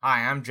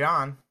Hi, I'm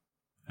John,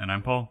 And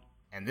I'm Paul.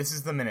 and this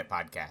is the Minute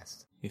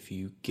Podcast. If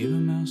you give a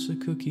mouse a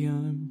cookie,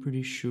 I'm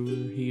pretty sure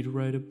he'd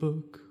write a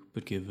book.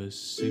 But give us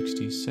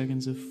 60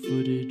 seconds of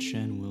footage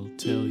and we'll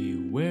tell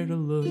you where to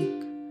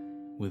look.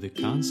 With a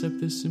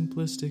concept this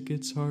simplistic,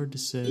 it's hard to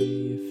say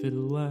if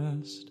it'll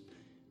last.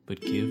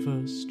 But give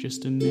us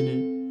just a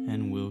minute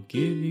and we'll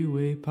give you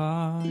a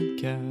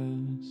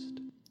podcast.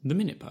 The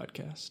Minute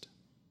Podcast.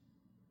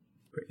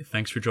 Great.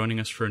 Thanks for joining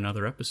us for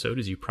another episode.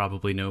 As you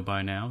probably know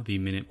by now, the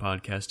Minute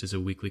Podcast is a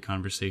weekly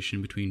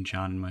conversation between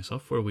John and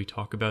myself where we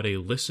talk about a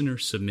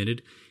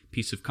listener-submitted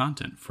piece of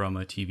content from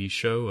a TV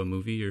show, a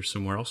movie, or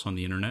somewhere else on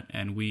the internet,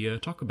 and we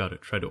talk about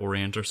it, try to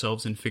orient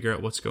ourselves and figure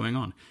out what's going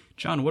on.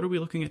 John, what are we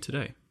looking at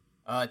today?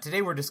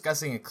 Today we're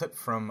discussing a clip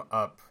from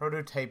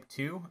Prototype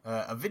 2,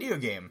 a video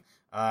game.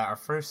 Our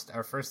first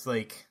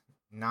like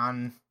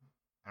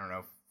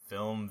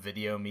film,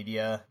 video,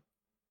 media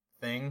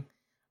thing.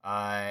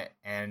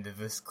 And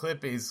this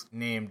clip is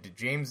named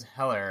James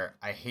Heller,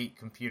 I Hate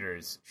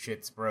Computers,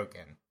 Shit's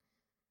Broken.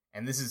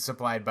 And this is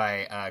supplied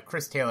by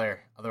Chris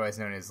Taylor, otherwise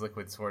known as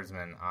Liquid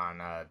Swordsman, on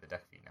the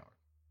Duckfeed Network.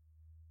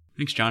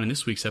 Thanks, John, and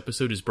this week's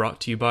episode is brought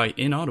to you by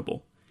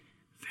Inaudible.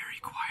 Very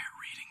quiet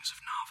readings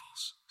of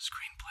novels,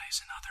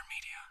 screenplays, and other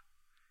media.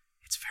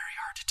 It's very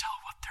hard to tell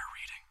what they're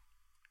reading.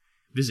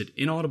 Visit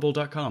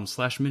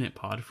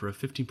inaudible.com/minutepod for a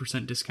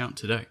 15% discount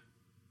today.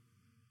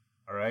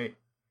 All right.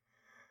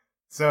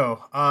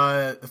 So,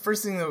 the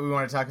first thing that we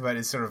want to talk about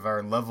is sort of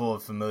our level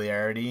of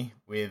familiarity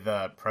with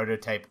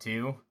Prototype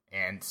 2,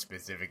 and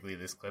specifically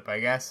this clip,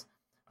 I guess.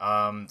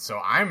 So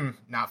I'm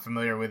not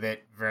familiar with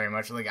it very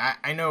much. Like,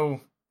 I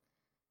know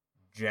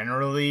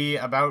generally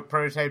about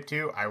Prototype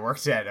 2. I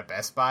worked at a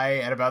Best Buy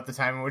at about the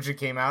time in which it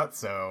came out,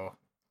 so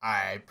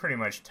I pretty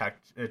much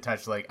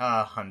touched like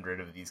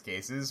 100 of these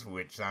cases,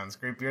 which sounds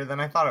creepier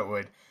than I thought it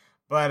would.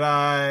 But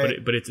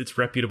it's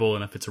reputable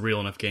enough. It's a real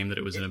enough game that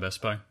it was in a Best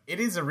Buy.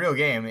 It is a real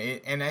game,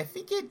 and I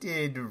think it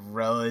did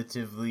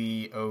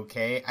relatively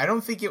okay. I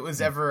don't think it was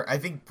ever. I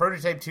think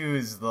Prototype 2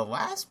 is the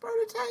last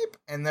prototype,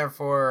 and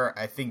therefore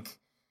I think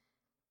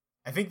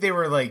they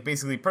were like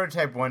basically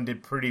Prototype 1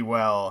 did pretty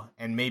well,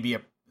 and maybe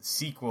a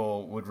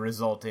sequel would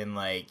result in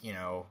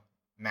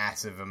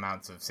massive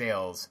amounts of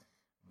sales.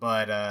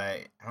 But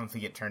I don't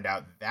think it turned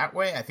out that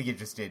way. I think it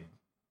just did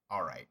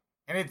all right,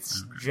 and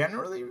it's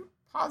generally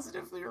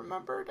positively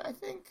remembered, I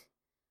think.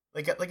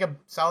 Like a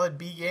solid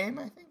B game,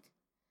 I think.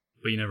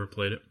 But you never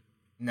played it?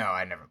 No,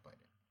 I never played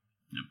it.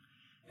 No.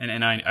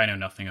 And I know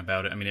nothing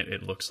about it. I mean,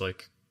 it looks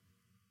like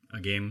a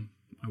game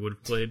I would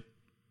have played.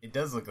 It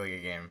does look like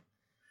a game.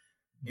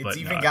 It's but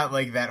even got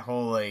like that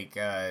whole like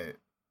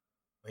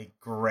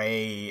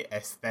gray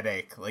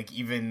aesthetic. Like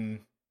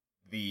even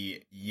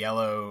the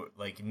yellow,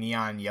 like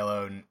neon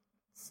yellow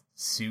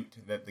suit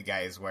that the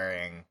guy is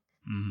wearing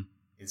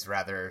is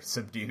rather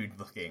subdued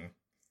looking.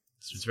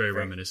 It's very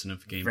reminiscent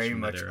of games very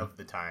from much that era. of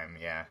the time,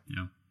 yeah.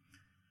 Yeah.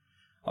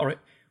 All right.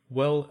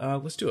 Well,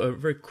 let's do a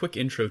very quick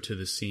intro to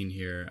the scene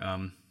here.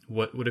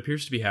 What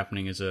appears to be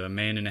happening is a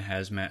man in a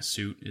hazmat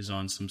suit is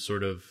on some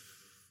sort of...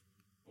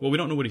 Well, we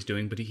don't know what he's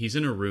doing, but he's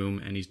in a room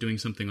and he's doing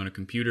something on a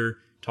computer,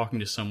 talking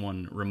to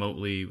someone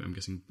remotely, I'm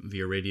guessing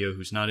via radio,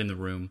 who's not in the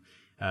room.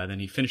 Then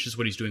he finishes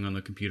what he's doing on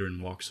the computer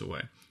and walks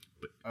away.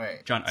 But,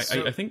 right. John,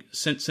 I think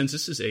since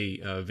this is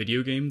a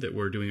video game that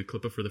we're doing a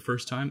clip of for the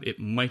first time, it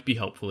might be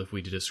helpful if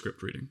we did a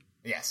script reading.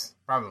 Yes,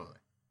 probably.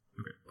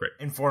 Okay, great.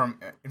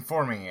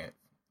 Informative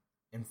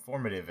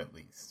at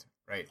least,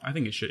 right? I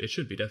think it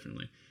should be,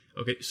 definitely.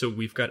 Okay, so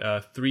we've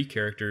got 3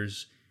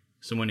 characters,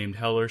 someone named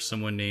Heller,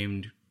 someone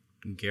named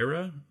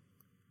Guerra,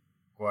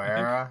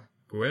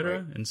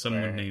 and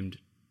someone named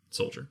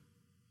Soldier.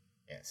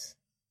 Yes.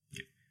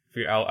 Yeah.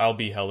 I'll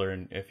be Heller,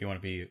 and if you want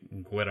to be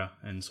Guerra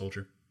and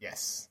Soldier.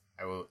 Yes,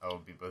 I will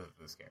be both of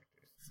those characters.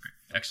 Okay,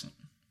 excellent.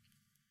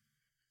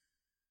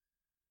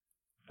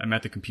 I'm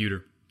at the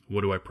computer.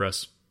 What do I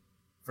press?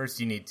 First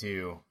you need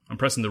to... I'm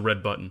pressing the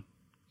red button.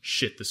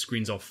 Shit, the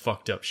screen's all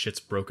fucked up. Shit's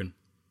broken.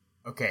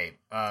 Okay,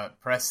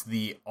 press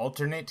the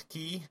alternate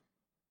key.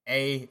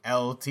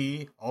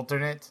 A-L-T,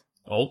 alternate.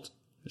 Alt?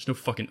 There's no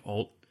fucking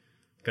alt.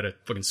 Got a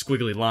fucking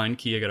squiggly line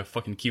key. I got a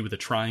fucking key with a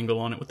triangle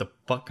on it. What the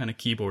fuck kind of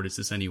keyboard is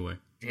this anyway?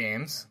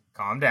 James,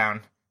 calm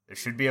down. There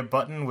should be a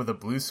button with a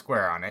blue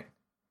square on it.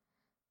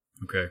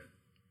 Okay.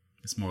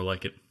 It's more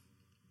like it.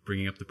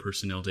 Bringing up the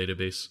personnel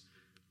database.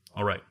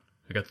 Alright,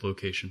 I got the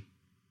location.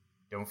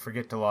 Don't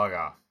forget to log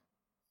off.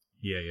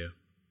 Yeah.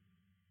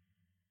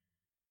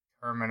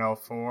 Terminal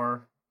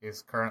 4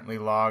 is currently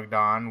logged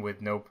on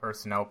with no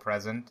personnel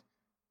present.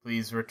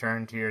 Please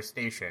return to your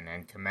station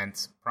and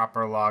commence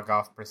proper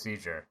log-off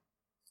procedure.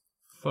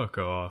 Fuck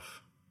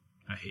off.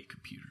 I hate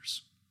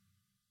computers.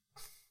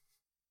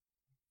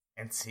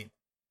 And see.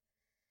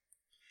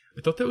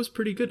 I thought that was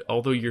pretty good,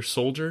 although your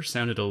soldier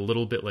sounded a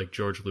little bit like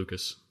George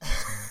Lucas.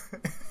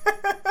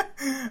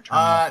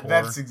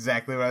 That's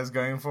exactly what I was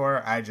going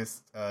for. I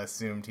just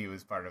assumed he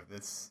was part of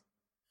this.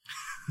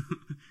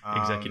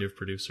 Executive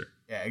producer.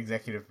 Yeah,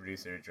 executive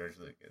producer George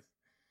Lucas.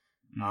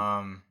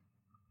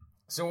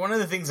 So one of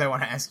the things I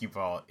want to ask you,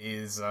 Paul,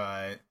 is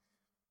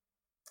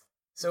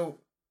So,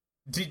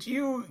 did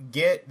you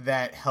get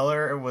that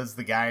Heller was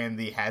the guy in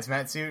the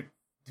hazmat suit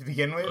to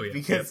begin with? Oh, yeah.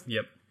 Because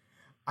Yep.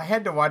 I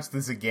had to watch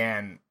this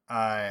again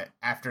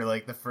after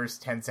like the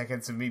first 10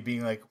 seconds of me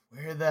being like,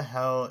 where the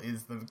hell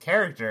is the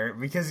character?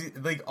 Because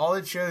like all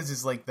it shows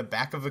is like the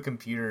back of a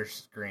computer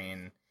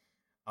screen,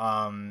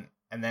 and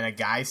then a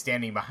guy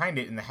standing behind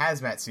it in the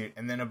hazmat suit,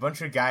 and then a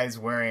bunch of guys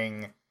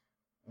wearing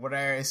what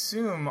I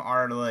assume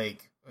are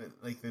like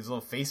those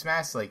little face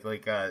masks, like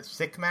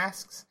sick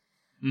masks,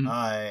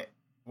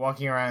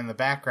 walking around in the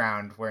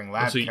background wearing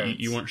lab So coats.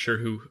 you weren't sure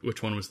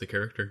which one was the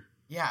character?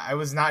 Yeah, I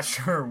was not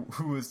sure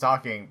who was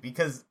talking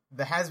because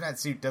the hazmat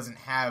suit doesn't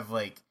have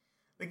like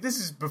this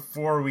is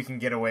before we can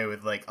get away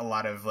with like a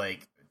lot of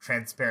like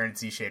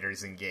transparency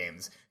shaders in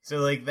games. So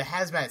like the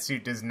hazmat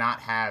suit does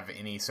not have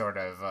any sort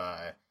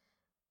of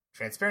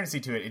transparency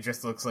to it. It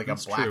just looks like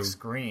That's a black true.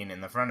 screen in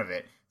the front of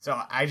it. So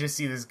I just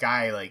see this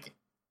guy like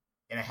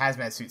in a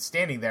hazmat suit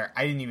standing there.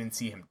 I didn't even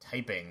see him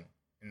typing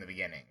in the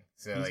beginning.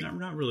 So He's like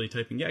not really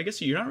typing. Yeah, I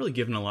guess you're not really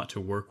given a lot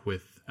to work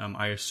with.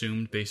 I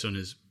assumed based on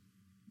his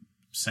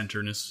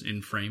centerness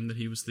in frame that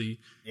he was the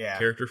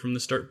character from the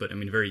start, but I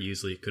mean, very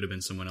easily it could have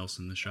been someone else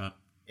in the shot.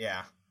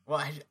 Yeah.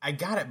 Well, I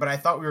got it, but I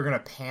thought we were gonna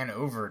pan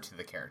over to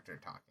the character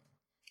talking.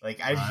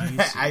 Like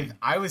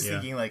I was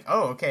thinking like,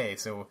 oh, okay,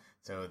 so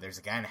there's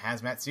a guy in a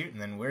hazmat suit,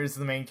 and then where's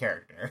the main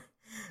character?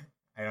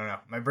 I don't know.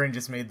 My brain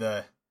just made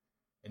the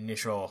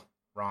initial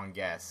wrong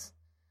guess.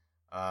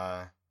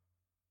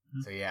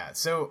 So yeah.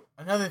 So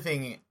another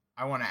thing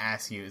I want to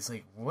ask you is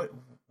like, what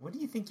do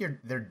you think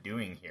they're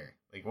doing here?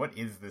 Like, what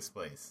is this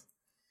place?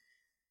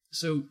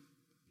 So,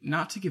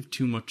 not to give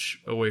too much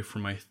away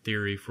from my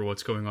theory for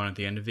what's going on at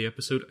the end of the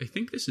episode, I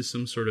think this is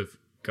some sort of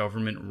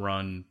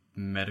government-run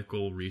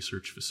medical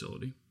research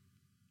facility.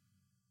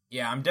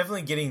 Yeah, I'm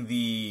definitely getting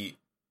the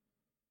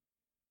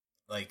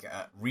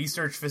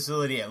research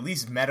facility, at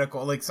least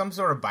medical, like some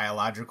sort of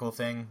biological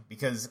thing,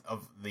 because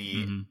of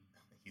the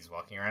he's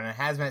walking around in a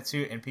hazmat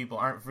suit and people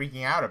aren't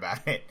freaking out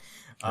about it.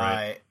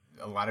 Right.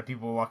 A lot of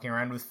people walking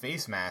around with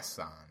face masks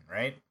on,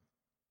 right?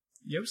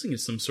 Yeah, I was thinking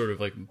some sort of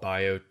like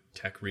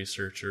biotech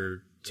research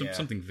or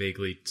something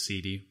vaguely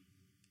seedy.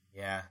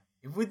 Yeah,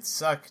 it would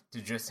suck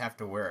to just have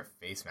to wear a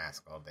face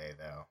mask all day,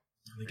 though.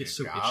 They get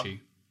so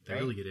itchy. They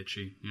really get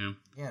itchy. Yeah.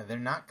 Yeah, they're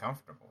not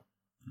comfortable.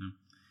 Yeah.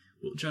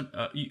 Well, John,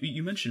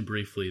 you mentioned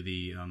briefly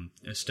the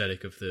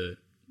aesthetic of the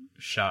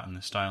shot and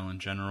the style in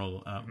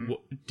general.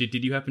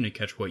 Did you happen to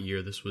catch what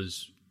year this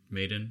was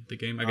made in the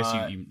game? I guess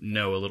you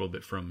know a little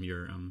bit from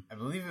your I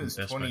believe it was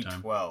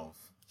 2012.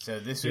 So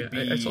this would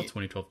be... I saw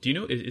 2012. Do you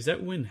know, is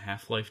that when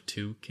Half-Life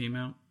 2 came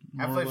out?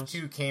 Half-Life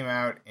 2 came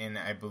out in,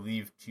 I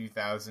believe,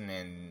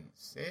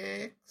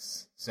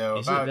 2006? So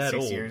about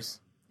 6 years.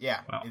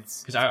 Yeah. Wow.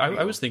 Because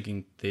I was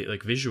thinking,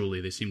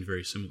 visually, they seemed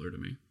very similar to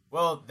me.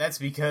 Well, that's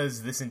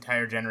because this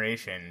entire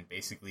generation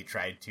basically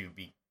tried to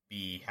be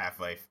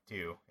Half-Life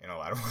 2 in a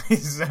lot of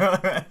ways.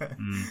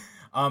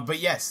 But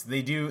yes,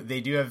 they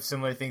do have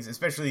similar things,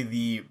 especially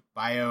the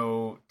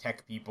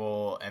biotech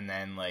people and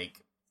then,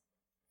 like,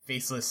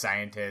 faceless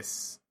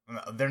scientists.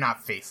 They're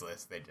not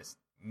faceless.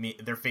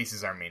 Their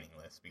faces are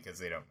meaningless because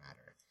they don't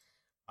matter.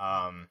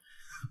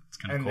 It's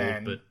kind of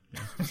cold, but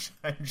yeah.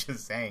 I'm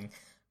just saying.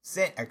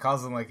 I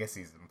calls them like a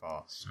season,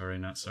 Paul. Sorry,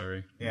 not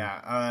sorry.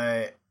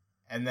 Yeah.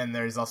 And then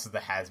there's also the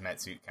hazmat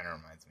suit. Kind of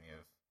reminds me of.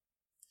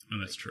 Oh,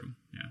 that's true.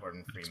 Yeah.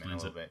 Gordon Freeman a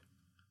little bit.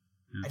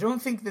 Yeah. I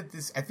don't think that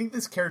I think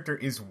this character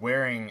is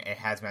wearing a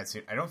hazmat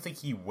suit. I don't think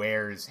he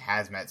wears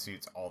hazmat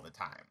suits all the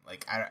time.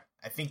 Like I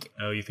think.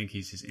 Oh, you think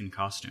he's in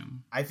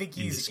costume? I think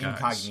he's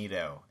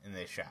incognito in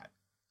this shot.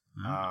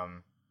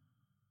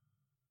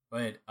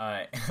 But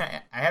I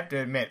have to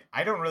admit,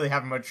 I don't really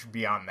have much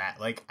beyond that.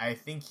 Like I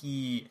think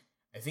he's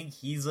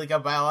like a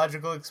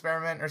biological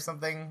experiment or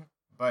something.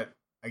 But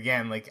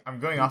again, like I'm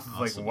going off of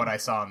like what I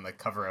saw on the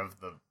cover of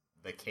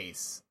the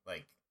case.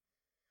 Like.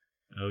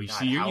 Oh, you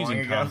see, you're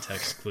using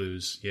context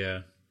clues. Yeah.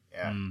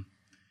 Yeah.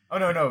 Oh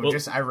no! Well,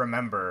 just I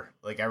remember.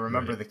 Like I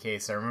remember the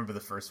case. I remember the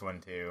first one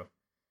too.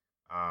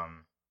 But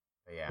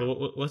yeah.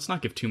 Well, let's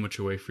not give too much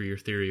away for your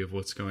theory of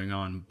what's going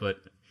on. But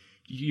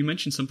you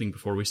mentioned something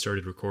before we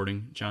started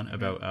recording, John,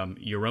 about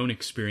your own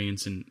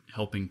experience in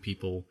helping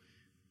people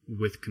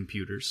with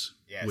computers.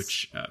 Yes.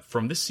 Which,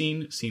 from this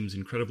scene, seems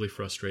incredibly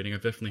frustrating.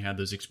 I've definitely had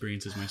those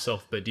experiences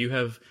myself. But do you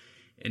have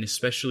an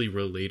especially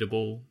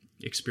relatable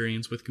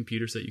experience with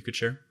computers that you could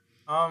share?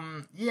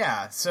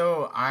 Yeah,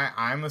 so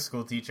I'm a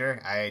school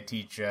teacher. I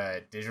teach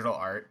digital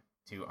art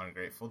to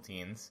ungrateful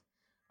teens.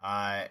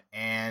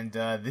 And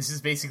this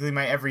is basically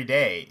my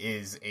everyday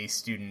is a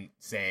student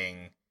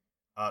saying,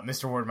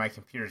 Mr. Ward, my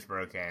computer's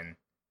broken.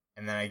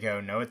 And then I go,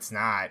 no, it's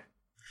not.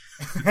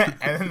 And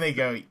then they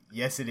go,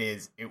 yes, it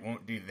is. It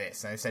won't do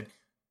this. And I said,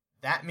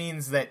 that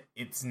means that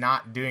it's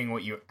not doing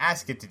what you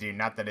ask it to do,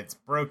 not that it's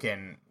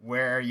broken.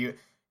 Where are you?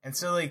 And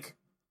so, like,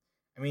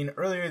 I mean,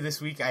 earlier this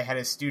week, I had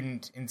a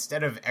student,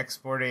 instead of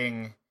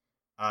exporting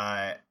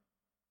a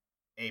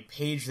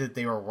page that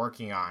they were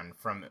working on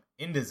from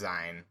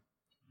InDesign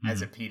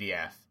as a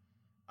PDF,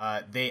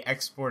 they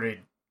exported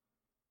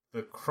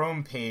the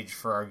Chrome page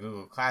for our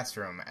Google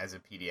Classroom as a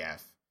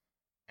PDF,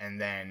 and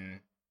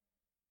then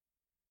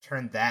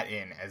turned that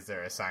in as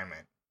their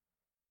assignment.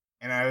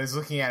 And I was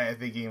looking at it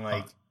thinking,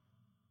 like,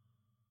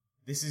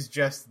 this is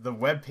just the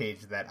web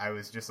page that I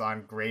was just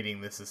on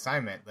grading this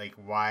assignment. Like,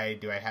 why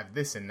do I have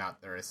this and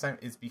not their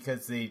assignment? It's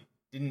because they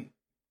didn't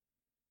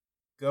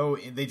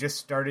they just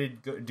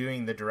started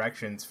doing the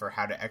directions for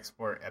how to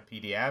export a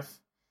PDF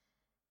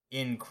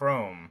in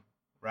Chrome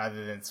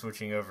rather than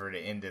switching over to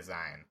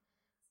InDesign.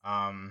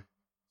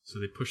 So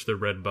they push the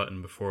red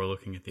button before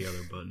looking at the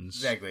other buttons.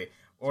 Exactly.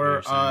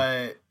 Or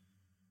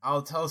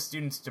I'll tell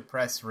students to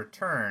press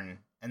return,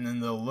 and then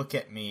they'll look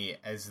at me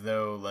as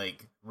though,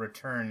 like,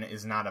 return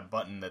is not a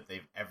button that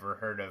they've ever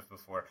heard of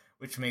before,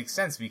 which makes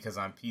sense because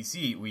on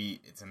PC,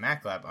 it's a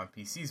Mac lab. On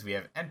PCs, we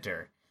have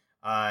enter.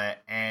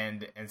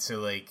 And so,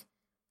 like,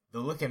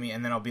 they'll look at me,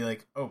 and then I'll be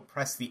like, oh,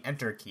 press the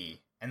enter key.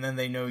 And then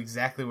they know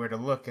exactly where to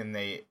look, and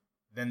they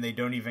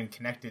don't even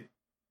connect it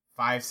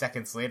 5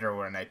 seconds later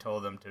when I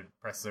told them to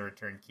press the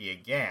return key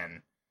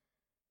again.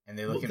 And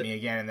they look at me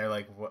again, and they're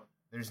like, what?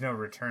 There's no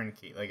return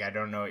key. Like, I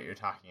don't know what you're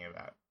talking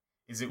about.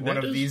 Is it one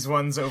of these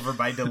ones over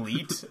by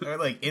delete? Or,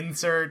 like,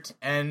 insert,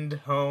 end,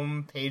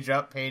 home, page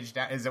up, page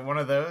down? Is it one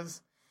of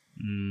those?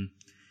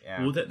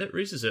 Yeah. Well, that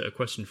raises a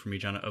question for me,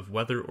 John, of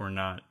whether or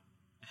not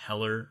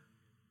Heller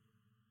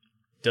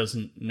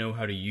doesn't know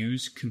how to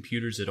use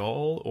computers at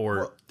all,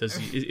 or does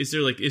he? Is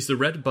the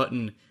red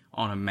button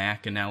on a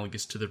Mac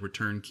analogous to the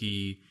return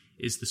key?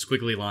 Is the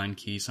squiggly line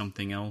key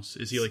something else?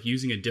 Is he, like,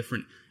 using a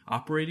different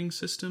operating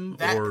system,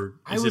 or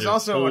I was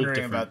also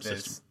wondering about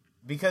this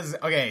because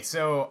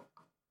so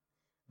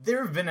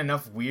there have been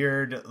enough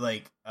weird,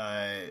 like,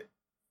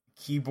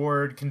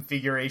 keyboard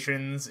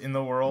configurations in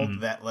the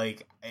world that,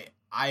 like,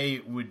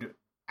 I would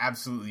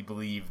absolutely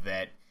believe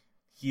that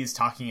he is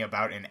talking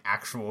about an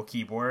actual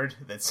keyboard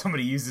that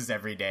somebody uses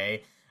every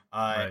day.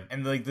 Right.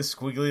 And, like, the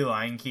squiggly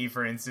line key,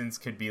 for instance,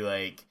 could be,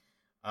 like,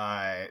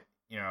 that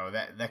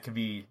could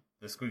be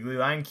the squiggly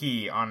line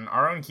key on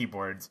our own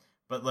keyboards.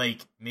 But,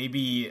 like,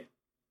 maybe,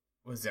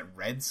 was it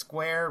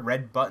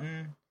red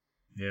button?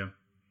 Yeah.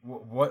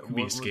 What could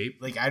be escape?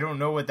 Like, I don't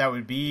know what that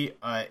would be.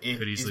 Could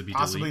easily be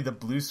possibly delete. The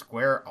blue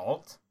square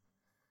alt?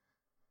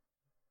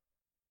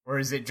 Or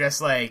is it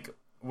just, like,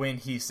 when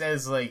he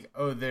says, like,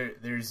 oh,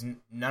 there's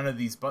none of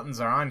these buttons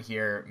are on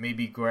here,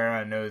 maybe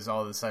Guerra knows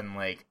all of a sudden,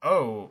 like,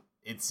 oh,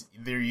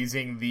 they're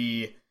using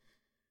the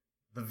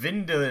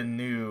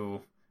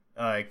Vindaloo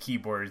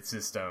keyboard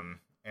system,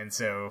 and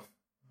so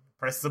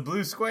press the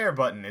blue square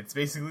button. It's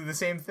basically the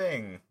same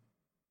thing.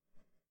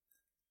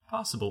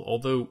 Possible,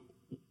 although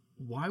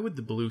why would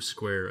the blue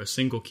square, a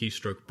single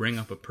keystroke, bring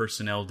up a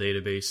personnel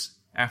database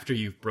after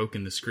you've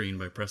broken the screen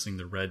by pressing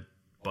the red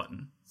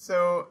button?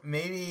 So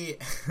maybe,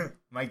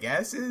 my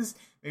guess is,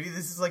 maybe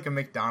this is like a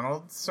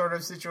McDonald's sort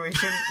of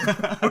situation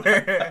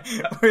where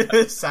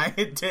the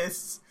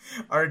scientists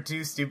are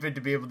too stupid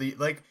to be able to,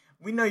 like,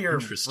 we know you're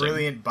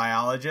brilliant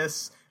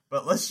biologists,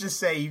 but let's just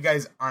say you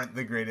guys aren't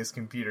the greatest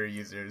computer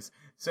users.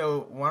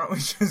 So why don't we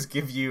just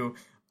give you,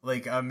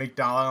 like, a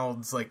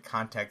McDonald's, like,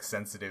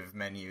 context-sensitive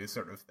menu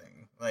sort of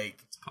thing? Like,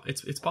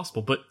 it's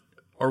possible, but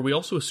are we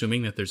also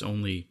assuming that there's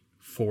only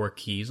 4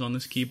 keys on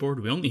this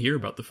keyboard? We only hear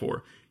about the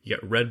 4. You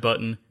got red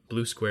button,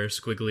 blue square,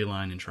 squiggly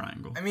line, and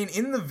triangle. I mean,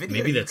 in the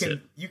video,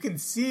 you can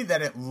see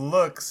that it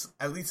looks,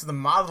 at least the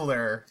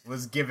modeler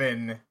was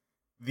given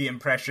the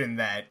impression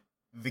that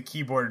the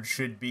keyboard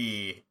should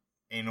be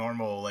a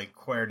normal, like,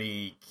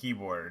 QWERTY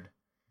keyboard.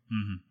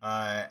 Mm-hmm.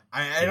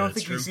 I don't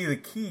think you see the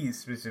keys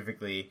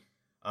specifically,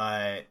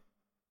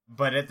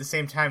 but at the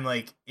same time,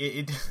 like,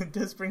 it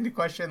does bring to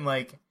question,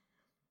 like,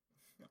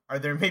 are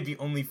there maybe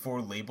only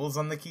 4 labels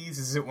on the keys?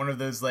 Is it one of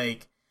those,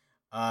 like,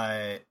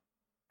 I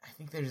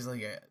think there's,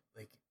 like,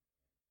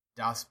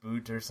 Das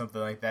Boot or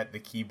something like that, the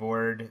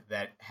keyboard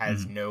that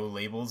has no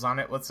labels on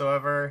it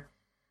whatsoever.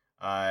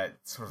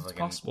 It's sort of like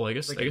possible. I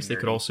guess they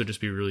could also just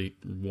be really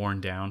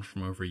worn down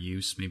from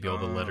overuse. Maybe all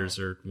the letters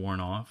are worn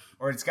off.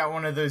 Or it's got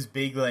one of those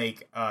big,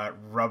 like,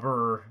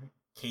 rubber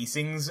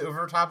casings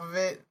over top of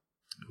it.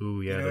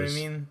 Ooh, yeah. You know what I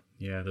mean?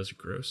 Yeah, those are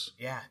gross.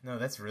 Yeah, no,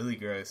 that's really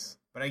gross.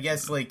 But I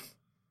guess, like,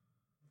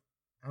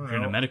 I don't know.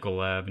 You're in a medical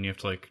lab and you have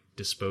to, like,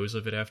 dispose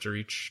of it after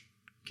each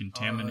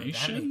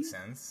contamination. That makes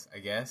sense, I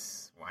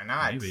guess. Why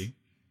not? Maybe.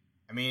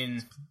 I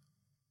mean,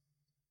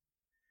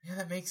 yeah,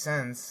 that makes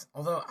sense.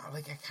 Although,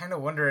 like, I kind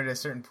of wonder at a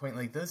certain point,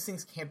 like, those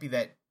things can't be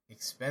that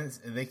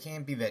expensive. They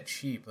can't be that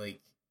cheap.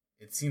 Like,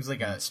 it seems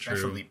like a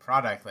specialty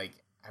product. Like,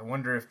 I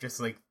wonder if just,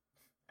 like,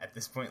 at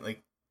this point,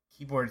 like,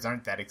 keyboards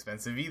aren't that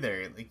expensive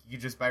either. Like, you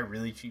just buy a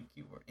really cheap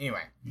keyboard.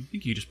 Anyway. I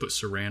think you just put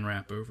saran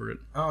wrap over it.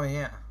 Oh,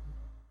 yeah.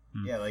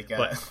 Yeah, like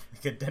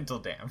like a dental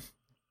dam.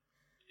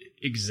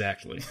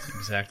 Exactly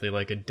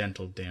like a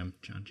dental dam,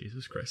 John,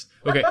 Jesus Christ.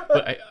 Okay,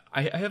 but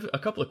I have a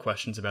couple of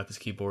questions about this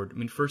keyboard. I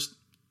mean, first,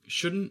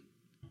 shouldn't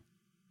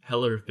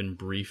Heller have been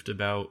briefed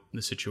about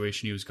the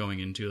situation he was going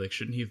into? Like,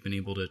 shouldn't he have been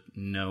able to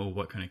know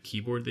what kind of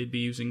keyboard they'd be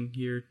using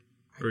here?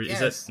 Or is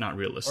that not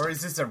realistic? Or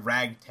is this a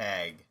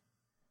ragtag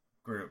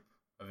group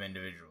of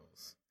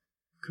individuals?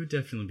 could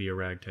definitely be a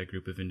ragtag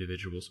group of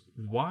individuals.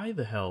 Why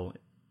the hell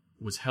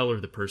was Heller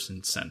the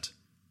person sent?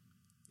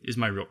 Is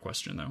my real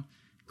question, though.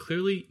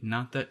 Clearly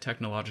not that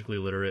technologically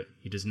literate.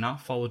 He does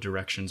not follow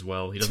directions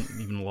well. He doesn't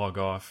even log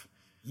off.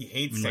 He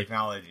hates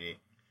technology.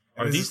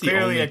 Are this these is the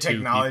clearly only a two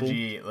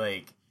technology, people?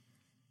 like...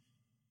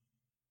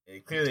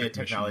 Clearly a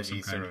Technician of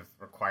technology some sort kind. of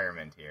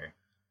requirement here.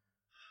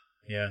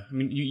 Yeah, I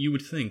mean, you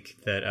would think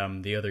that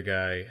the other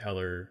guy,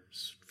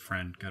 Heller's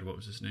friend, God, what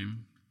was his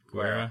name?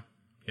 Guerra.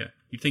 Yeah,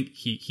 you'd think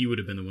he would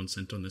have been the one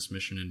sent on this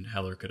mission, and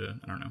Heller could have,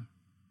 I don't know,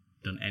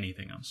 done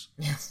anything else.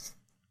 Yes.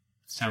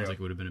 Sounds True. like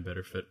it would have been a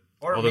better fit.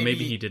 Or Although maybe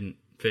maybe he didn't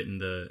fit in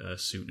the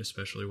suit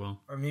especially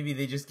well. Or maybe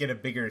they just get a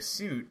bigger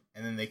suit,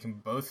 and then they can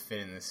both fit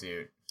in the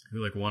suit.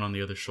 Maybe like one on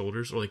the other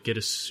shoulders, or like get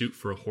a suit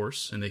for a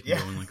horse, and they can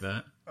Yeah. go in like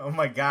that. Oh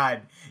my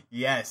god,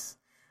 yes.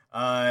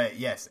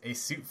 Yes, a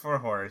suit for a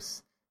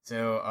horse.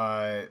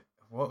 So,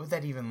 what would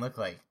that even look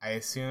like? I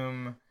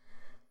assume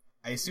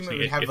So it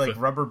would have if like a-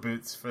 rubber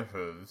boots for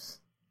hooves.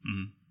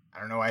 Mhm. I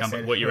don't know why I Tom, said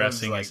but what you're hooves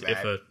asking like is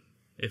that.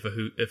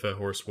 if a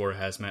horse wore a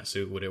hazmat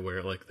suit, would it wear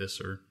it like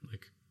this or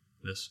like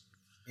this?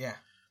 Yeah,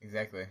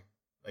 exactly.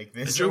 Like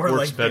The this. joke or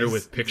works like better this.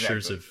 with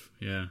pictures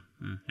Exactly.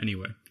 of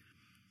anyway.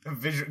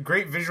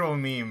 Great visual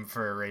meme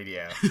for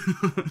radio.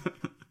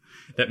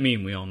 That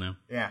meme we all know.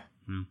 Yeah.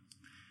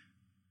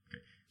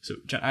 So,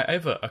 John, I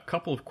have a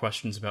couple of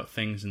questions about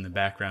things in the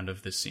background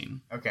of this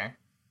scene. Okay.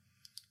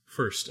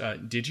 First,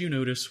 did you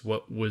notice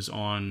what was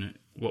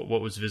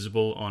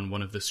visible on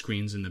one of the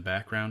screens in the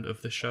background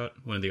of the shot?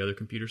 One of the other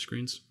computer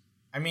screens?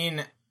 I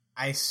mean,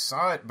 I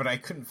saw it, but I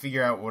couldn't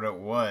figure out what it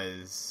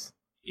was.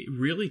 It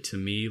really, to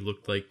me,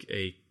 looked like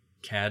a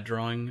CAD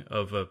drawing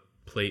of a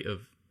plate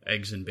of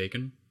eggs and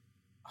bacon.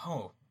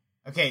 Oh.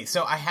 Okay,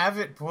 so I have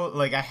it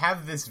I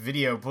have this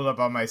video pulled up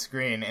on my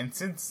screen, and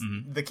since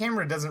the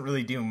camera doesn't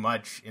really do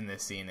much in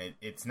this scene,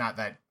 it's not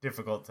that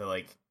difficult to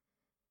like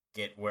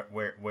get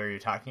where you're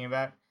talking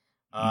about.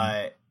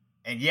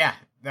 And yeah,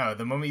 no,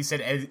 the moment you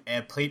said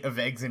a plate of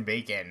eggs and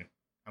bacon,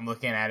 I'm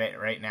looking at it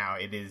right now.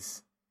 It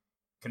is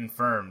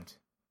confirmed.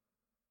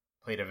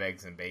 Plate of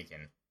eggs and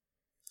bacon.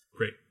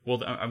 Great.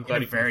 Well, I'm glad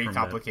In a you very confirmed that.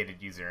 complicated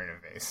user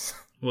interface.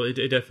 Well, it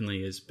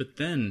definitely is. But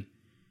then,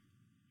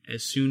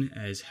 as soon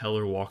as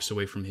Heller walks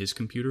away from his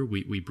computer,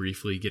 we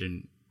briefly get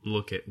a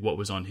look at what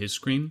was on his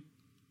screen.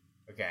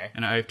 Okay.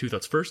 And I have two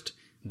thoughts. First,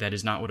 that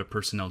is not what a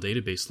personnel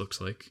database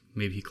looks like.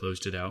 Maybe he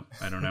closed it out.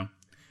 I don't know.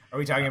 Are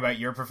we talking about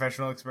your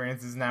professional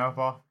experiences now,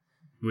 Paul?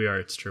 We are,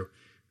 it's true.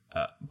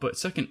 But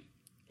second,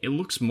 it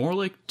looks more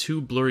like two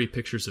blurry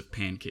pictures of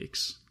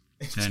pancakes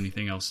than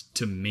anything else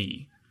to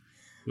me.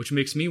 Which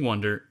makes me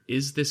wonder,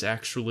 is this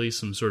actually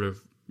some sort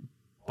of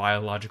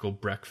biological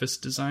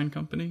breakfast design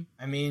company?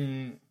 I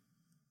mean,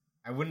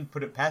 I wouldn't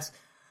put it past...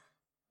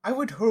 I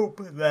would hope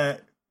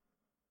that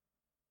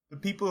the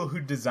people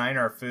who design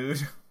our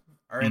food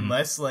are in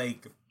less,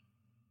 like,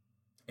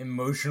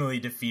 emotionally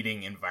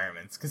defeating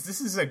environments. Because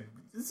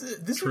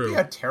this would be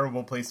a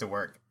terrible place to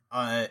work.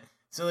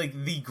 So, like,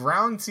 the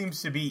ground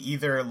seems to be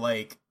either,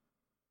 like,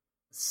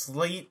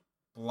 slate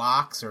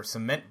blocks or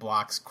cement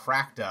blocks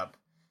cracked up,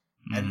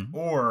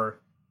 or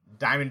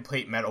diamond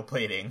plate metal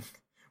plating,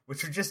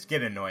 which would just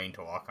get annoying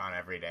to walk on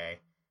every day.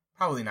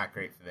 Probably not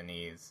great for the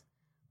knees.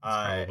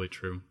 Probably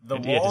true. The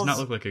It walls does not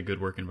look like a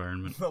good work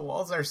environment. The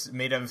walls are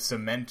made of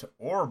cement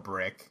or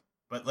brick,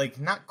 but, like,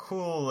 not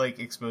cool, like,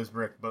 exposed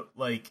brick, but,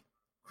 like,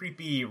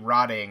 creepy,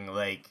 rotting,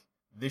 like,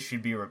 this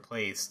should be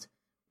replaced.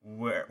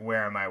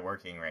 Where am I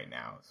working right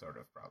now? Sort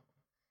of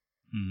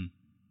problem.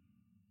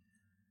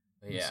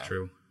 Yeah. It's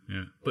true.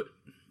 Yeah. But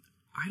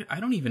I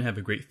don't even have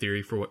a great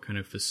theory for what kind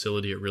of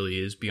facility it really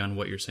is beyond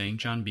what you're saying,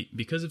 John,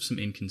 because of some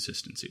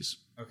inconsistencies.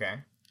 Okay.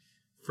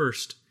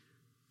 First,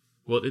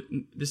 well,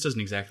 this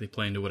doesn't exactly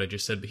play into what I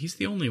just said, but he's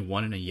the only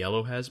one in a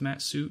yellow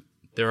hazmat suit.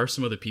 There are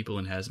some other people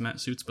in hazmat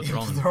suits, but they're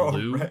all in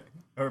blue. Red.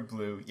 Or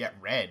blue. Yeah,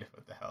 red.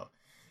 What the hell?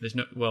 There's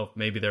no. Well,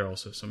 maybe there are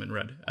also some in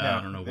red. No,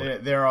 I don't know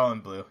what. They're all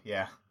in blue.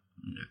 Yeah.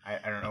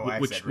 I don't know why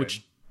I said red.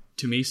 Which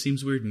to me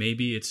seems weird.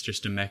 Maybe it's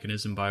just a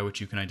mechanism by which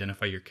you can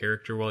identify your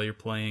character while you're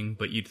playing,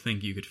 but you'd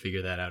think you could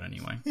figure that out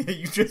anyway.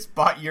 You just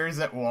bought yours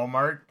at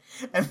Walmart,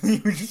 and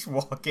then you just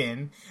walk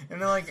in, and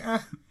they're like, I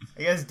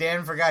guess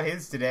Dan forgot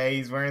his today.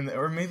 He's wearing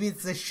or maybe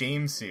it's the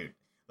shame suit.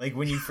 Like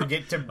when you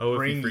forget to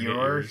bring forget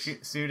your yours.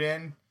 suit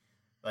in,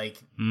 like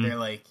they're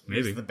like,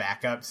 here's maybe. the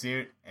backup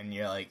suit, and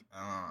you're like,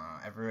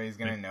 everybody's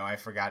gonna know I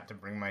forgot to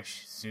bring my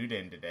suit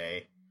in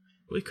today.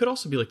 Well, it could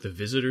also be like the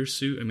visitor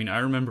suit. I mean, I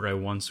remember I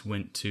once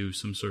went to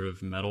some sort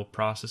of metal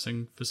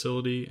processing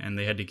facility, and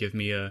they had to give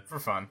me For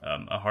fun.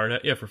 a hard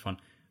hat. Yeah, for fun.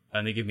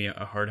 And they gave me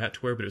a hard hat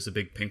to wear, but it was a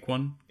big pink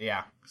one.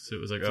 Yeah. So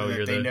it was like, So that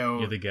you're they know-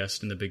 you're the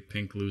guest in the big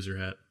pink loser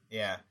hat.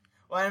 Yeah.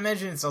 Well, I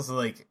imagine it's also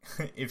like,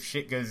 if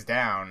shit goes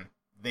down,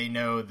 they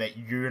know that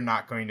you're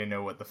not going to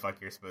know what the fuck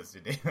you're supposed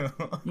to do.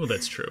 Well,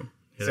 that's true.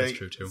 Yeah, that's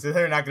true too. So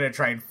they're not going to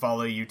try and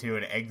follow you to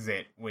an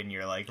exit when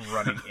you're like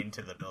running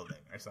into the building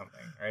or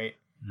something, right?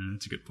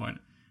 That's a good point.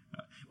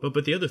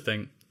 But the other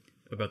thing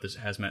about this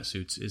hazmat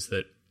suits is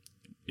that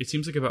it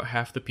seems like about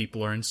half the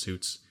people are in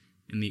suits,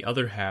 and the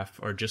other half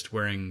are just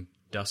wearing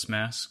dust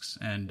masks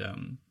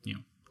and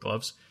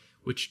gloves,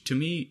 which to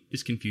me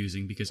is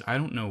confusing because I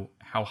don't know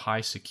how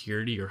high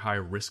security or high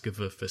risk of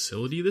a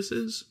facility this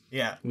is.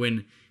 Yeah.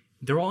 When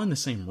they're all in the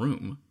same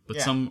room, but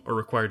Yeah. some are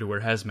required to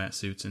wear hazmat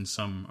suits and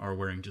some are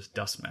wearing just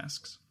dust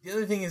masks. The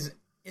other thing is,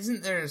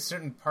 isn't there a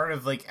certain part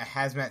of like a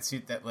hazmat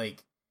suit that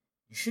like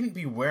you shouldn't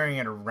be wearing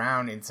it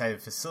around inside the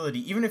facility,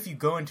 even if you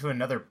go into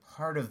another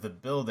part of the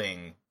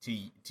building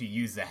to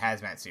use the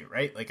hazmat suit,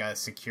 right? Like a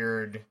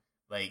secured,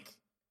 like,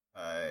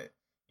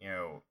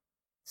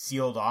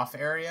 sealed off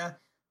area.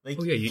 Like,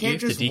 Oh yeah, you can't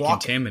have to just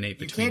decontaminate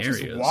between you can't areas.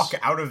 just walk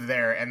out of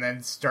there and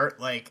then start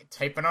like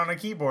typing on a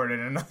keyboard in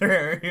another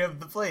area of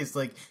the place.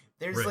 Like,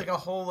 there's Right. like a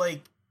whole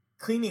like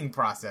cleaning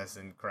process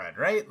in CRUD,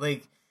 right?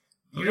 Like,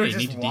 you Oh, don't yeah,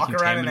 just need to walk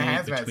around in a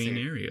decontaminate hazmat between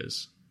suit.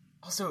 areas.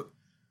 Also,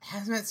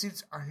 hazmat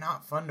suits are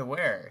not fun to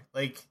wear.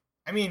 Like,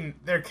 I mean,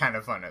 they're kind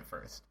of fun at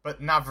first,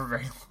 but not for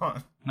very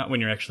long. Not when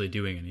you're actually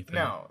doing anything.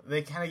 No,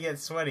 they kind of get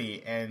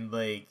sweaty and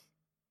like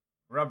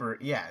rubber.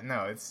 Yeah,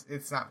 no,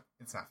 it's not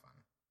fun.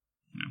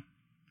 No.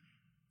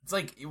 It's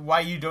like why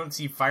you don't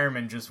see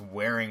firemen just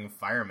wearing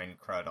fireman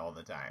crud all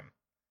the time.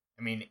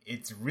 I mean,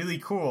 it's really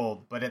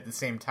cool, but at the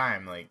same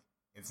time, like,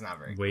 it's not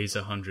very Weighs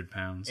 100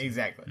 pounds. cool.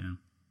 Exactly. Yeah.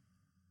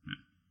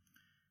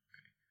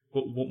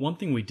 Well, one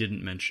thing we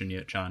didn't mention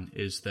yet, John,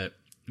 is that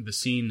the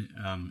scene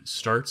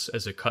starts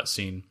as a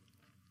cutscene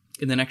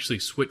and then actually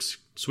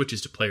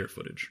switches to player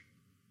footage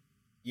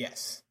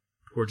Yes.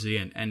 towards the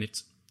end. And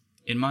it's,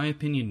 in my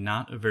opinion,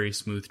 not a very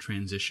smooth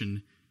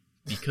transition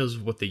because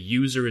of what the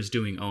user is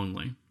doing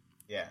only.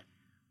 Yeah.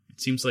 It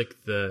seems like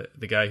the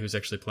guy who's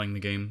actually playing the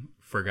game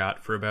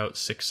forgot for about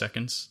 6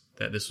 seconds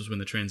that this was when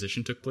the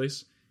transition took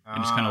place,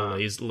 and just kind of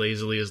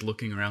lazily is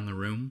looking around the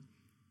room,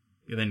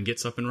 and then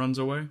gets up and runs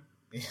away.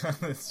 Yeah,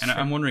 that's And true.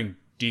 I'm wondering,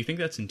 do you think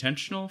that's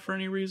intentional for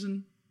any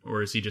reason,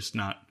 or is he just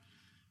not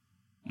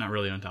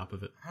really on top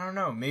of it? I don't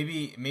know.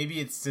 Maybe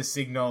it's to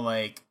signal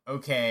like,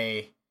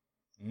 okay,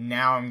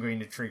 now I'm going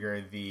to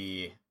trigger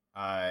the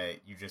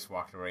you just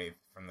walked away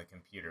from the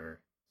computer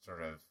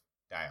sort of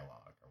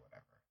dialogue or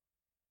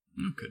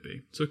whatever. Could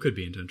be. So it could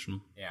be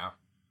intentional. Yeah.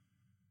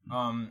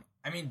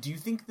 I mean, do you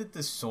think that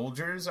the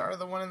soldiers are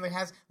the one that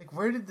has like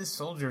where did the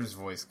soldier's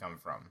voice come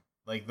from?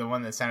 Like the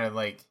one that sounded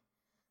like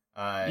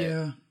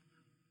Yeah.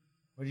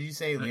 what did you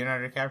say?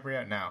 Leonardo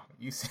DiCaprio? No.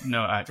 You said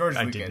No, I George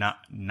I Lucas. did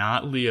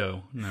not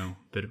Leo. No,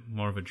 but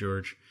more of a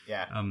George.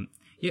 Yeah.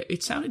 Yeah,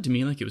 it sounded to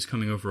me like it was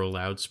coming over a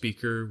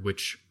loudspeaker,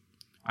 which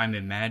I'm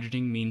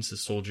imagining means the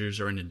soldiers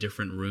are in a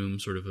different room,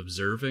 sort of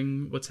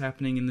observing what's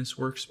happening in this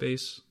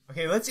workspace.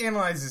 Okay, let's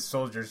analyze this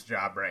soldier's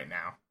job right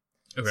now.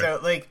 Okay.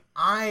 So, like,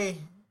 I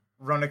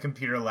run a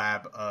computer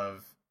lab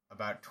of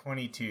about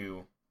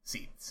 22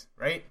 seats,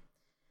 right?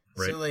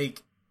 Right. So,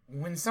 like,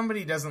 when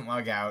somebody doesn't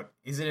log out,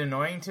 is it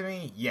annoying to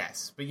me?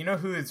 Yes. But you know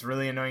who it's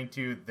really annoying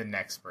to? The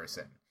next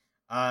person.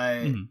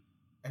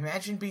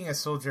 Imagine being a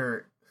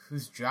soldier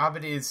whose job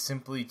it is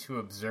simply to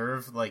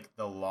observe, like,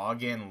 the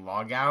login,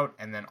 logout,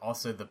 and then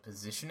also the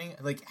positioning.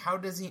 Like, how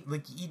does he...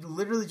 Like, he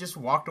literally just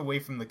walked away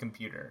from the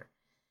computer.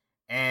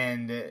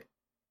 And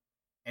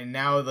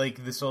now,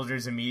 like, the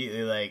soldier's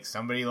immediately like,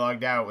 somebody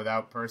logged out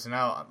without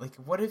personnel. Like,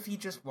 what if he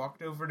just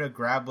walked over to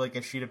grab, like,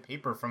 a sheet of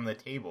paper from the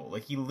table?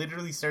 Like, he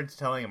literally starts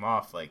telling him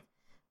off, like,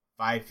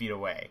 5 feet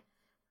away.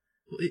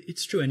 Well,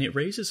 it's true, and it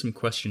raises some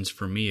questions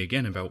for me,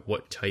 again, about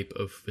what type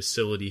of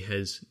facility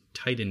has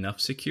tight enough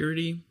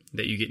security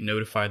that you get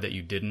notified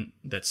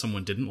that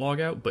someone didn't log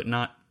out, but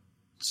not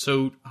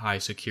so high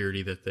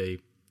security that they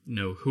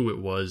know who it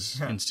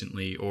was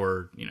instantly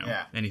or,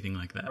 anything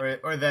like that.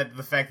 Or that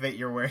the fact that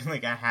you're wearing,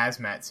 like, a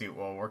hazmat suit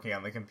while working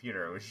on the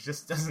computer, which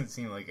just doesn't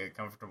seem like a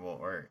comfortable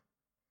or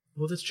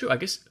Well, that's true. I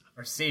guess,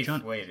 safe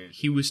John, way to...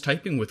 he was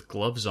typing with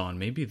gloves on.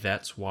 Maybe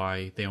that's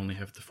why they only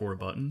have the 4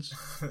 buttons.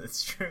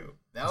 That's true.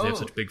 'Cause they have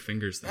such big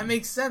fingers then. That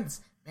makes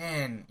sense.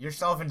 Man, you're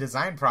solving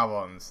design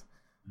problems.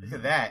 Look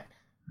at that.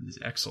 It's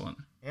excellent.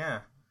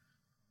 Yeah.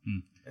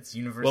 That's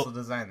universal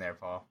design there,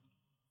 Paul.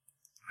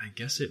 I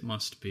guess it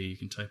must be. You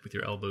can type with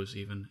your elbows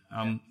even.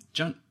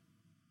 John,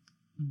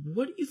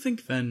 what do you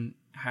think then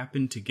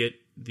happened to get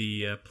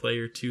the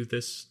player to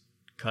this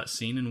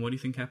cutscene, and what do you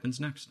think happens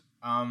next?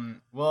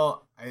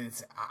 Well,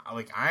 it's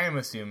I am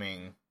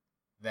assuming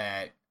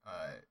that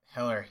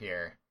Heller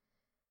here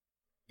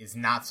is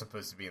not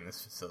supposed to be in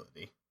this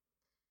facility,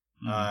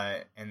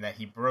 and that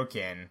he broke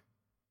in.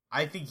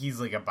 I think he's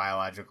like a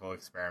biological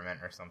experiment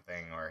or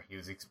something, or he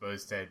was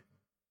exposed to,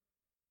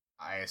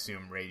 I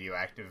assume,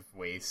 radioactive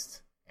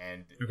waste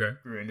and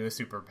grew into a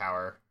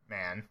superpower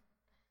man,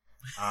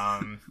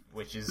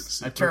 which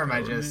is a term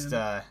I just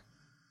I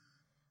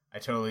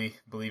totally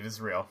believe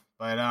is real.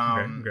 But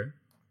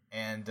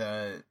and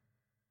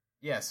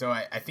yeah, so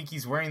I think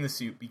he's wearing the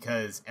suit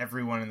because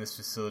everyone in this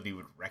facility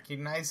would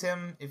recognize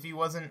him if he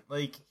wasn't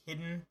like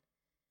hidden.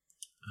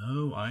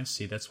 Oh, I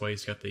see. That's why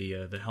he's got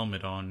the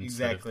helmet on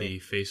instead of the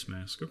face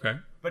mask. Okay.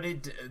 But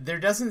there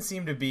doesn't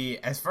seem to be,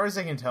 as far as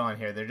I can tell on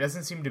here, there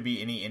doesn't seem to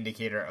be any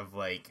indicator of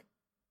like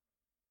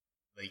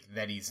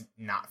that he's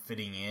not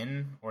fitting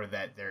in, or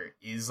that there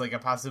is like a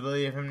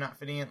possibility of him not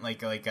fitting in,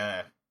 like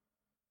a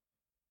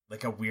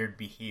like a weird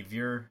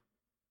behavior,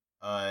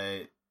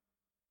 I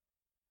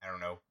don't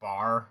know,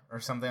 bar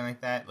or something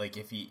like that. Like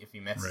if he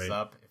messes Right.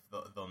 up, if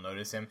they'll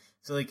notice him.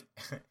 So like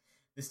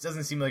this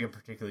doesn't seem like a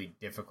particularly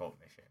difficult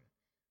mission.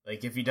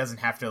 Like if he doesn't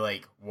have to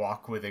like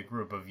walk with a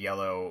group of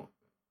yellow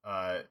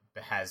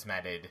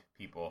hazmated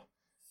people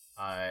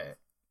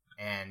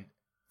and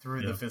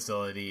through the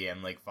facility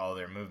and like follow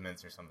their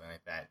movements or something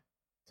like that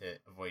to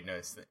avoid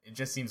notice. It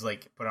just seems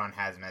like put on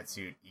hazmat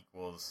suit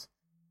equals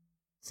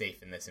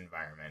safe in this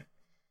environment.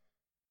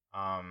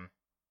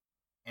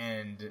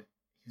 And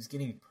he was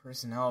getting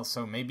personnel,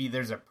 so maybe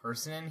there's a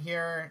person in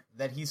here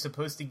that he's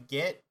supposed to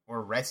get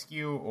or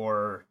rescue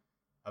or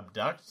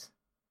abduct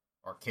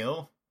or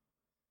kill.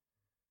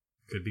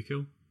 Could be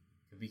kill.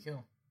 Could be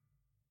kill.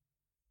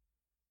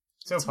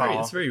 So It's Paul,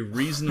 it's a very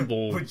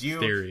reasonable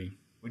theory.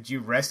 Would you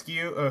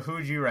rescue? Who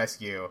would you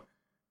rescue?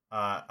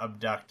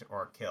 Abduct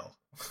or kill?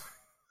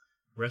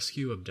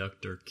 Rescue,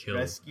 abduct, or kill.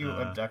 Rescue,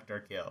 abduct, or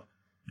kill.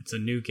 It's a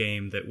new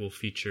game that will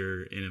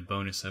feature in a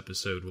bonus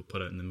episode we'll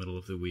put out in the middle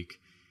of the week.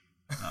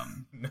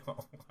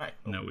 No,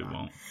 No, we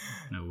won't.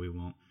 No, we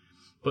won't.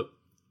 But,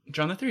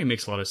 John, that theory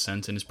makes a lot of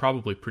sense and is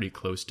probably pretty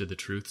close to the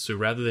truth. So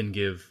rather than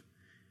give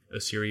a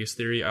serious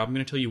theory, I'm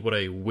going to tell you what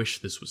I wish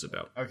this was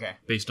about. Okay.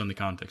 Based on the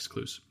context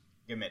clues.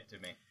 Give it to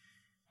me.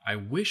 I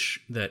wish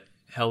that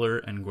Heller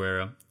and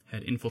Guerra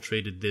had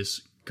infiltrated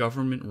this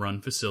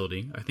government-run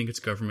facility. I think it's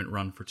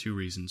government-run for two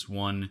reasons.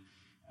 One,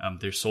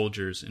 there's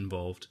soldiers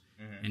involved.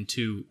 Mm-hmm. And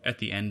two, at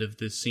the end of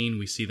this scene,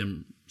 we see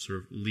them sort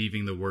of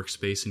leaving the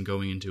workspace and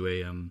going into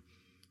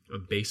a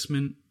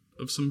basement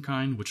of some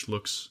kind, which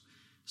looks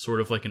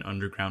sort of like an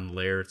underground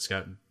lair. It's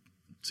got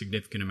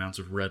significant amounts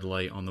of red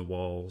light on the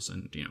walls,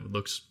 and it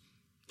looks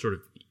sort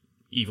of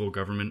evil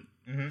government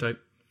type.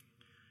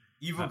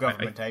 Evil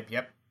government type,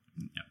 yep.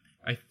 Yeah.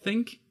 I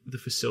think the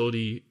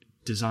facility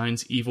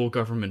designs evil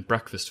government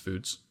breakfast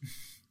foods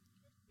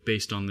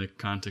based on the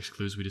context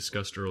clues we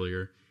discussed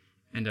earlier,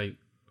 and I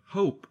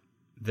hope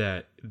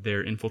that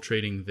they're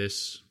infiltrating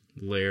this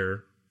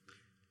lair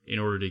in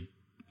order to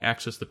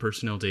access the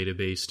personnel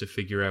database to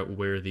figure out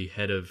where the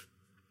head of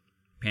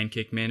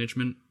pancake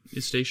management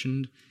is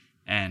stationed,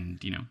 and,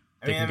 they can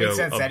that go makes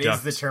sense. That is the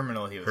abduct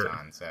terminal he was her.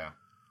 on, so.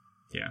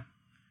 Yeah.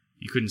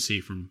 You couldn't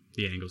see from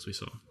the angles we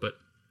saw, but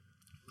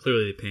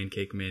clearly the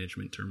pancake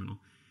management terminal,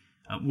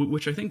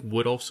 which I think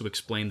would also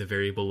explain the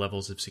variable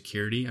levels of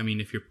security. I mean,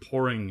 if you're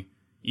pouring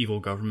evil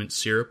government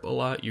syrup a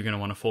lot, you're going to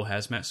want a full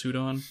hazmat suit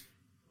on.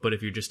 But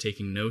if you're just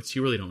taking notes,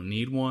 you really don't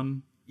need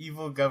one.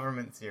 Evil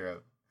government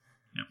syrup.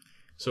 Yeah.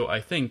 So I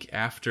think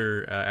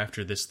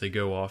after this, they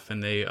go off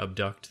and they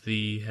abduct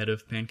the head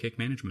of pancake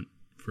management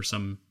for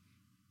some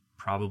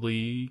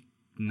probably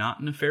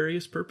not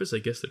nefarious purpose. I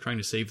guess they're trying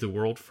to save the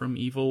world from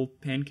evil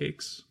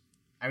pancakes.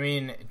 I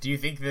mean, do you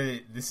think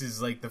that this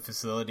is like the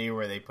facility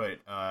where they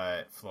put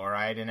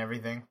fluoride and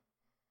everything?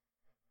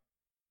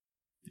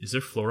 Is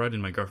there fluoride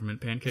in my government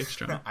pancakes,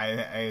 John? I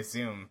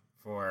assume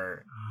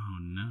for Oh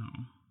no.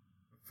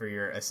 For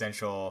your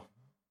essential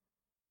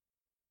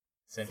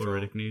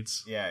Fluoridic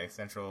needs. Yeah,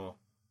 essential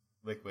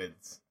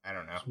liquids. I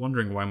don't know. I was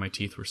wondering why my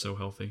teeth were so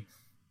healthy.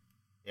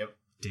 Yep.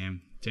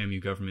 Damn you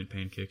government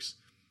pancakes.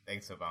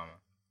 Thanks, Obama.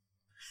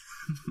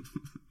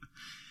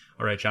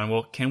 All right, John.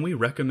 Well, can we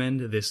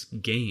recommend this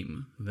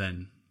game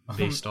then,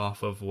 based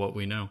off of what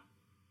we know?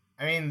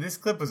 I mean, this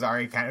clip was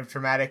already kind of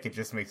traumatic. It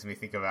just makes me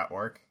think about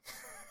work.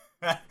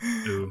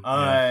 Ooh,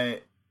 yeah.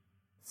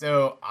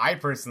 So I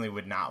personally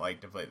would not like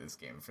to play this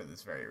game for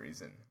this very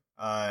reason.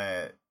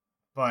 But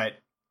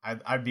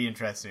I'd be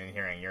interested in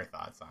hearing your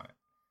thoughts on it.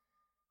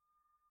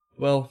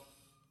 Well,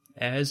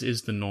 as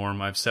is the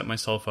norm, I've set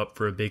myself up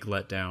for a big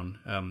letdown.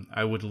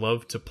 I would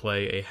love to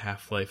play a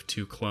Half-Life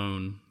 2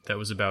 clone that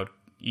was about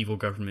evil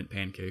government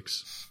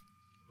pancakes.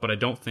 But I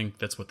don't think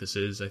that's what this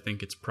is. I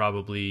think it's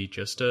probably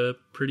just a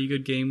pretty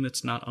good game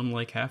that's not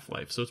unlike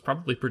Half-Life. So it's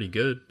probably pretty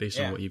good, based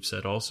on what you've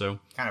said also.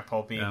 Kind of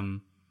pulpy.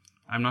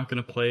 I'm not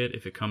going to play it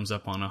if it comes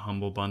up on a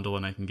Humble Bundle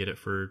and I can get it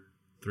for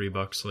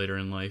 $3 later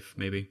in life,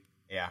 maybe.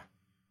 Yeah.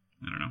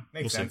 I don't know.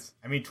 Makes sense. See.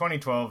 I mean,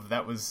 2012,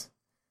 that was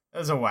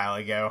a while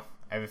ago.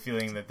 I have a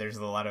feeling that there's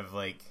a lot of,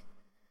 like,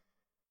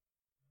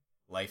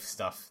 life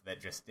stuff that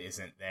just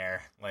isn't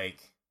there. Like,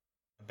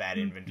 a bad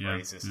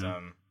inventory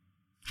system.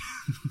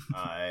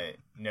 Yeah.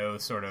 No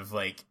sort of,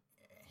 like,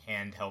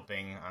 hand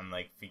helping on,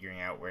 like,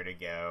 figuring out where to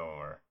go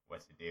or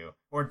what to do.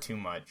 Or too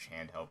much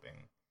hand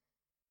helping.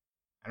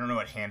 I don't know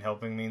what hand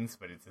helping means,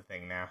 but it's a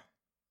thing now.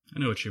 I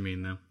know what you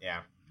mean, though.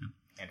 Yeah.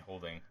 Hand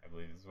holding, I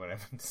believe, is what I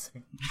meant to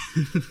say.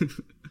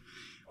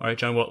 All right,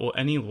 John. Well,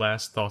 any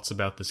last thoughts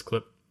about this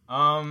clip?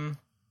 No,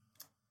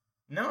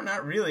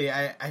 not really.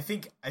 I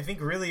think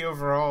really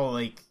overall,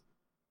 like,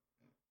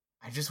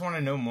 I just want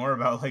to know more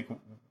about like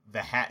the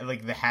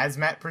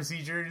hazmat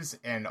procedures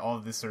and all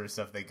of this sort of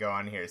stuff that go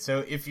on here.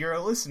 So if you're a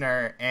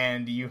listener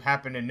and you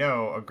happen to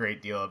know a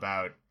great deal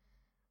about,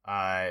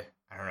 I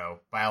don't know,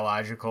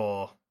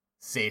 biological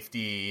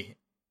safety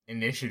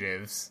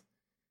initiatives,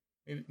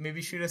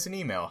 maybe shoot us an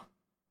email.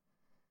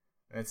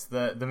 That's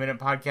the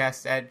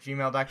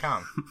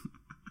minutepodcast@gmail.com.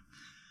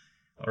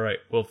 All right.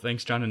 Well,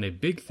 thanks, John, and a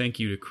big thank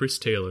you to Chris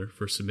Taylor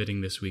for submitting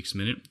this week's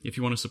Minute. If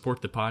you want to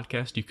support the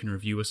podcast, you can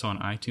review us on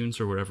iTunes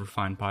or wherever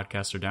fine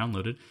podcasts are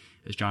downloaded.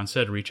 As John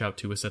said, reach out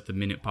to us at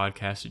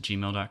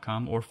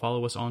theminutepodcast@gmail.com or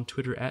follow us on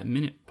Twitter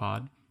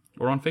 @MinutePod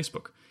or on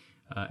Facebook.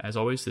 As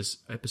always, this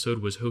episode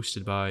was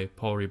hosted by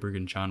Paul Rehberg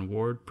and John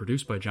Ward,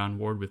 produced by John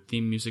Ward with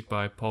theme music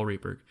by Paul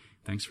Rehberg.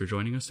 Thanks for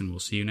joining us, and we'll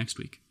see you next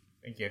week.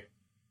 Thank you.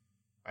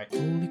 Bye.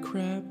 Holy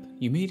crap,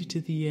 you made it to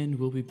the end.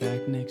 We'll be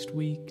back next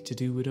week to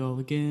do it all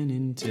again.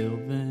 Until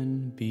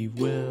then, be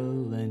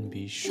well and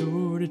be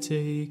sure to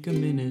take a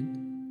minute.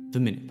 The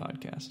Minute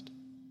Podcast.